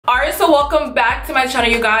Alright, so welcome back to my channel,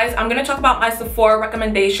 you guys. I'm going to talk about my Sephora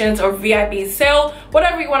recommendations or VIB sale,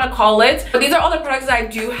 whatever you want to call it. But these are all the products that I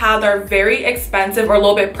do have that are very expensive or a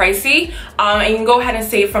little bit pricey. And you can go ahead and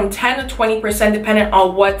save from 10 to 20% depending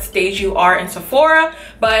on what stage you are in Sephora.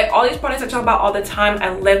 But all these products I talk about all the time,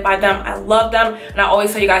 I live by them, I love them, and I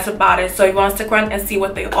always tell you guys about it. So if you want to stick around and see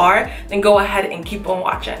what they are, then go ahead and keep on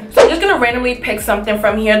watching. So I'm just going to randomly pick something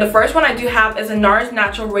from here. The first one I do have is a NARS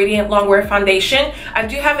Natural Radiant Longwear Foundation. I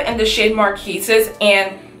do have it in the shade Marquises,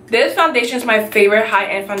 and this foundation is my favorite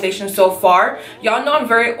high-end foundation so far. Y'all know I'm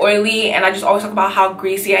very oily and I just always talk about how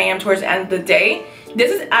greasy I am towards the end of the day. This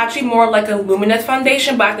is actually more like a luminous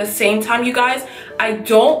foundation, but at the same time, you guys, I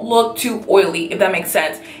don't look too oily, if that makes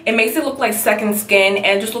sense. It makes it look like second skin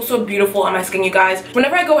and it just looks so beautiful on my skin, you guys.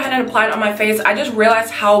 Whenever I go ahead and apply it on my face, I just realize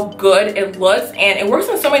how good it looks, and it works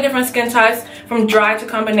on so many different skin types, from dry to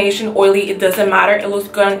combination, oily, it doesn't matter. It looks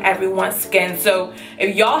good on everyone's skin. So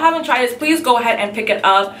if y'all haven't tried this, please go ahead and pick it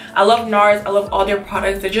up. I love NARS, I love all their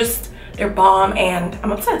products. They're bomb and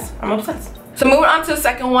I'm obsessed. So moving on to the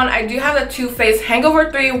second one, I do have the Too Faced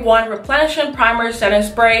Hangover 3-in-1 Replenishing Primer Setting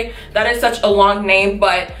Spray. That is such a long name,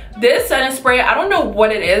 but this setting spray, I don't know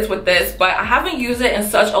what it is with this, but I haven't used it in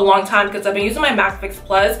such a long time because I've been using my MAC Fix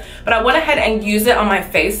Plus, but I went ahead and used it on my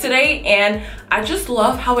face today, and I just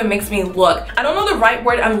love how it makes me look. I don't know the right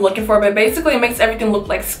word I'm looking for, but basically it makes everything look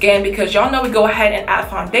like skin, because y'all know we go ahead and add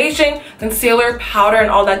foundation, concealer, powder,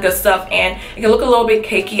 and all that good stuff, and it can look a little bit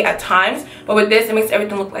cakey at times, but with this, it makes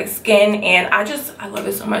everything look like skin, and I love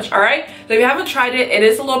it so much. Alright, so if you haven't tried it, it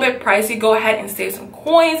is a little bit pricey. Go ahead and save some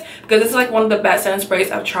coins, because this is like one of the best setting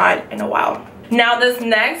sprays I've tried in a while. Now this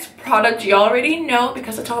next product you already know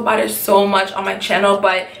because I talk about it so much on my channel,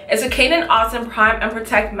 but it's a Cadence Awesome Prime and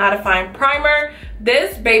Protect Mattifying Primer.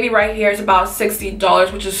 This baby right here is about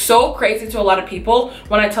 $60, which is so crazy to a lot of people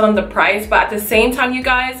when I tell them the price. But at the same time, you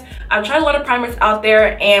guys, I've tried a lot of primers out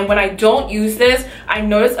there, and when I don't use this, I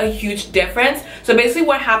notice a huge difference. So basically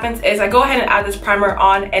what happens is I go ahead and add this primer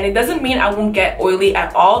on, and it doesn't mean I won't get oily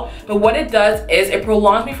at all, but what it does is it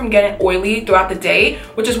prolongs me from getting oily throughout the day,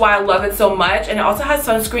 which is why I love it so much. And it also has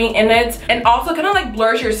sunscreen in it, and also kind of like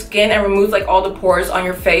blurs your skin and removes like all the pores on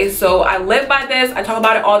your face. So I live by this. I talk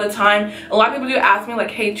about it all the time. A lot of people do ask me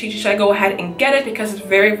like, hey Chichi, should I go ahead and get it, because it's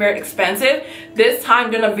very, very expensive. This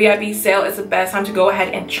time during a VIB sale is the best time to go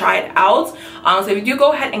ahead and try it out. So if you do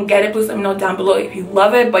go ahead and get it, please let me know down below if you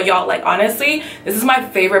love it. But y'all, like, honestly, this is my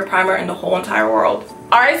favorite primer in the whole entire world.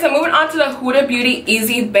 Alright, so moving on to the Huda Beauty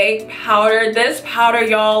Easy Bake Powder. This powder,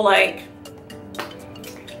 y'all, like,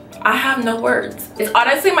 I have no words. It's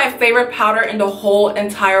honestly my favorite powder in the whole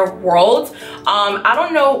entire world. I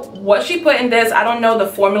don't know what she put in this. I don't know the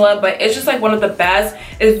formula, but it's just like one of the best.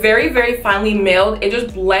 It's very, very finely milled. It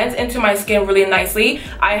just blends into my skin really nicely.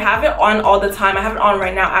 I have it on all the time. I have it on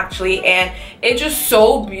right now actually, and it's just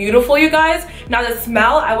so beautiful, you guys. Now the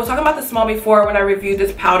smell, I was talking about the smell before when I reviewed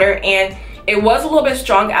this powder, and it was a little bit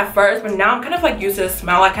strong at first, but now I'm kind of like used to the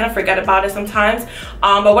smell. I kind of forget about it sometimes.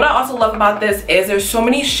 But what I also love about this is there's so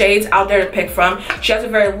many shades out there to pick from. She has a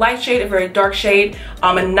very light shade, a very dark shade,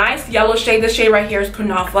 a nice yellow shade. This shade right here is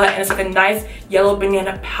Kunafa, and it's like a nice yellow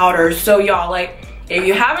banana powder. So y'all, like, if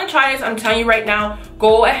you haven't tried this, I'm telling you right now,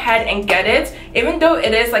 go ahead and get it. Even though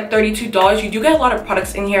it is like $32, you do get a lot of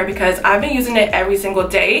products in here, because I've been using it every single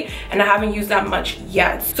day and I haven't used that much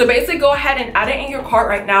yet. So basically go ahead and add it in your cart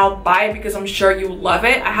right now. Buy it, because I'm sure you love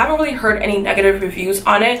it. I haven't really heard any negative reviews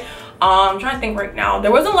on it. I'm trying to think right now.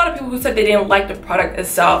 There wasn't a lot of people who said they didn't like the product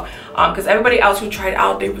itself, because everybody else who tried it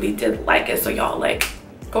out, they really did like it. So y'all, like,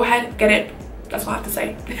 go ahead, get it. That's all I have to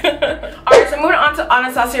say. Alright, so moving on to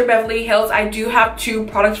Anastasia Beverly Hills. I do have two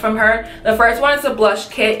products from her. The first one is the blush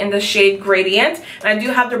kit in the shade Gradient, and I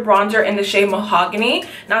do have the bronzer in the shade Mahogany.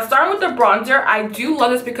 Now starting with the bronzer, I do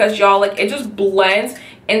love this because y'all, like, it just blends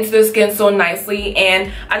into the skin so nicely, and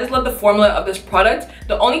I just love the formula of this product.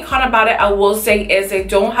 The only con about it, I will say, is they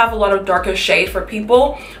don't have a lot of darker shades for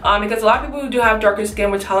people, because a lot of people who do have darker skin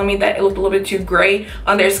were telling me that it looked a little bit too gray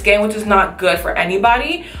on their skin, which is not good for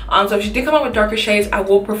anybody. So if you did come out with darker shades, I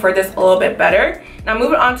will prefer this a little bit better. Now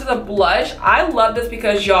moving on to the blush, I love this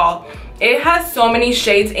because y'all, it has so many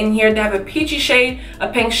shades in here. They have a peachy shade, a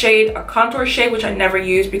pink shade, a contour shade, which I never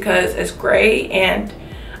use because it's gray and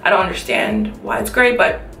I don't understand why it's gray,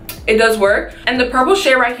 but it does work. And the purple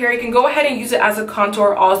shade right here, you can go ahead and use it as a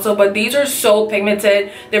contour also, but these are so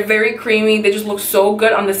pigmented. They're very creamy. They just look so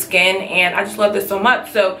good on the skin, and I just love this so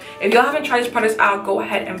much. So if y'all haven't tried these products out, go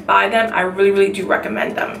ahead and buy them. I really do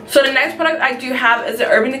recommend them. So the next product I do have is the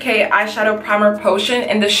Urban Decay eyeshadow primer potion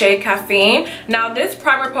in the shade Caffeine. Now this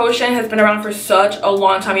primer potion has been around for such a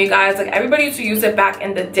long time, you guys. Like, everybody used to use it back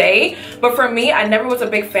in the day, but for me, I never was a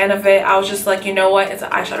big fan of it. I was just like, you know what, it's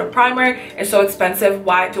an eyeshadow primer, it's so expensive,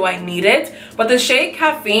 why do I need it? But the shade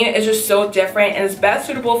Caffeine is just so different, and it's best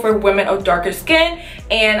suitable for women of darker skin,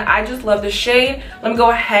 and I just love the shade. Let me go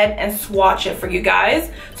ahead and swatch it for you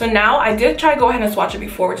guys. So now I did try to go ahead and swatch it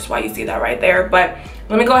before, which is why you see that right there, but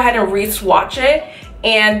let me go ahead and re-swatch it.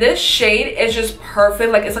 And this shade is just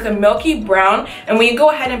perfect. Like, it's like a milky brown, and when you go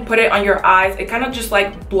ahead and put it on your eyes, it kind of just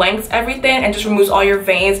like blanks everything and just removes all your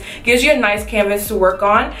veins, gives you a nice canvas to work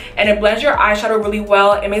on, and it blends your eyeshadow really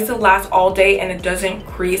well. It makes it last all day, and it doesn't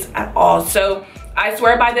crease at all. So I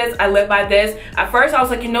swear by this, I live by this. At first I was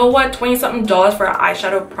like, you know what, $20-something for an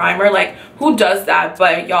eyeshadow primer, like who does that?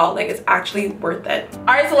 But y'all, like, it's actually worth it. All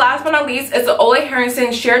right, so last but not least is the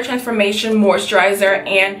Henriksen Sheer Transformation Moisturizer,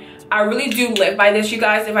 and I really do live by this, you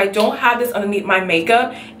guys. If I don't have this underneath my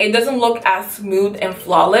makeup, it doesn't look as smooth and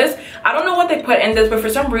flawless. I don't know what they put in this, but for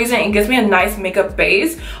some reason it gives me a nice makeup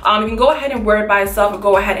base. You can go ahead and wear it by itself, or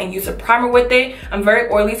go ahead and use a primer with it. I'm very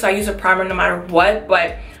oily, so I use a primer no matter what,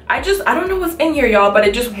 but I don't know what's in here, y'all, but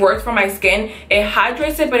it just works for my skin. It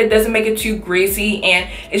hydrates it, but it doesn't make it too greasy, and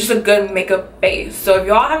it's just a good makeup base. So if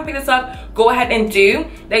y'all haven't picked this up, go ahead and do.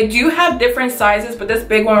 They do have different sizes, but this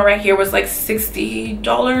big one right here was like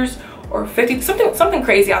 $60 or $50, something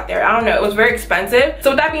crazy out there. I don't know, it was very expensive. So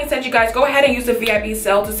with that being said, you guys, go ahead and use the VIB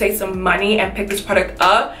sale to save some money and pick this product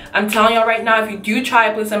up. I'm telling y'all right now, if you do try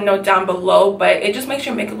it, please let me know down below, but it just makes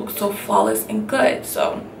your makeup look so flawless and good.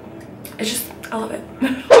 So it's just, I love it.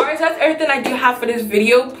 Alright, so that's everything I do have for this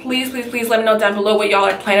video. Please let me know down below what y'all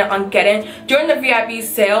are planning on getting during the VIB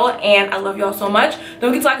sale, and I love y'all so much.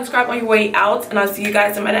 Don't forget to like and subscribe on your way out, and I'll see you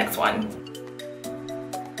guys in my next one.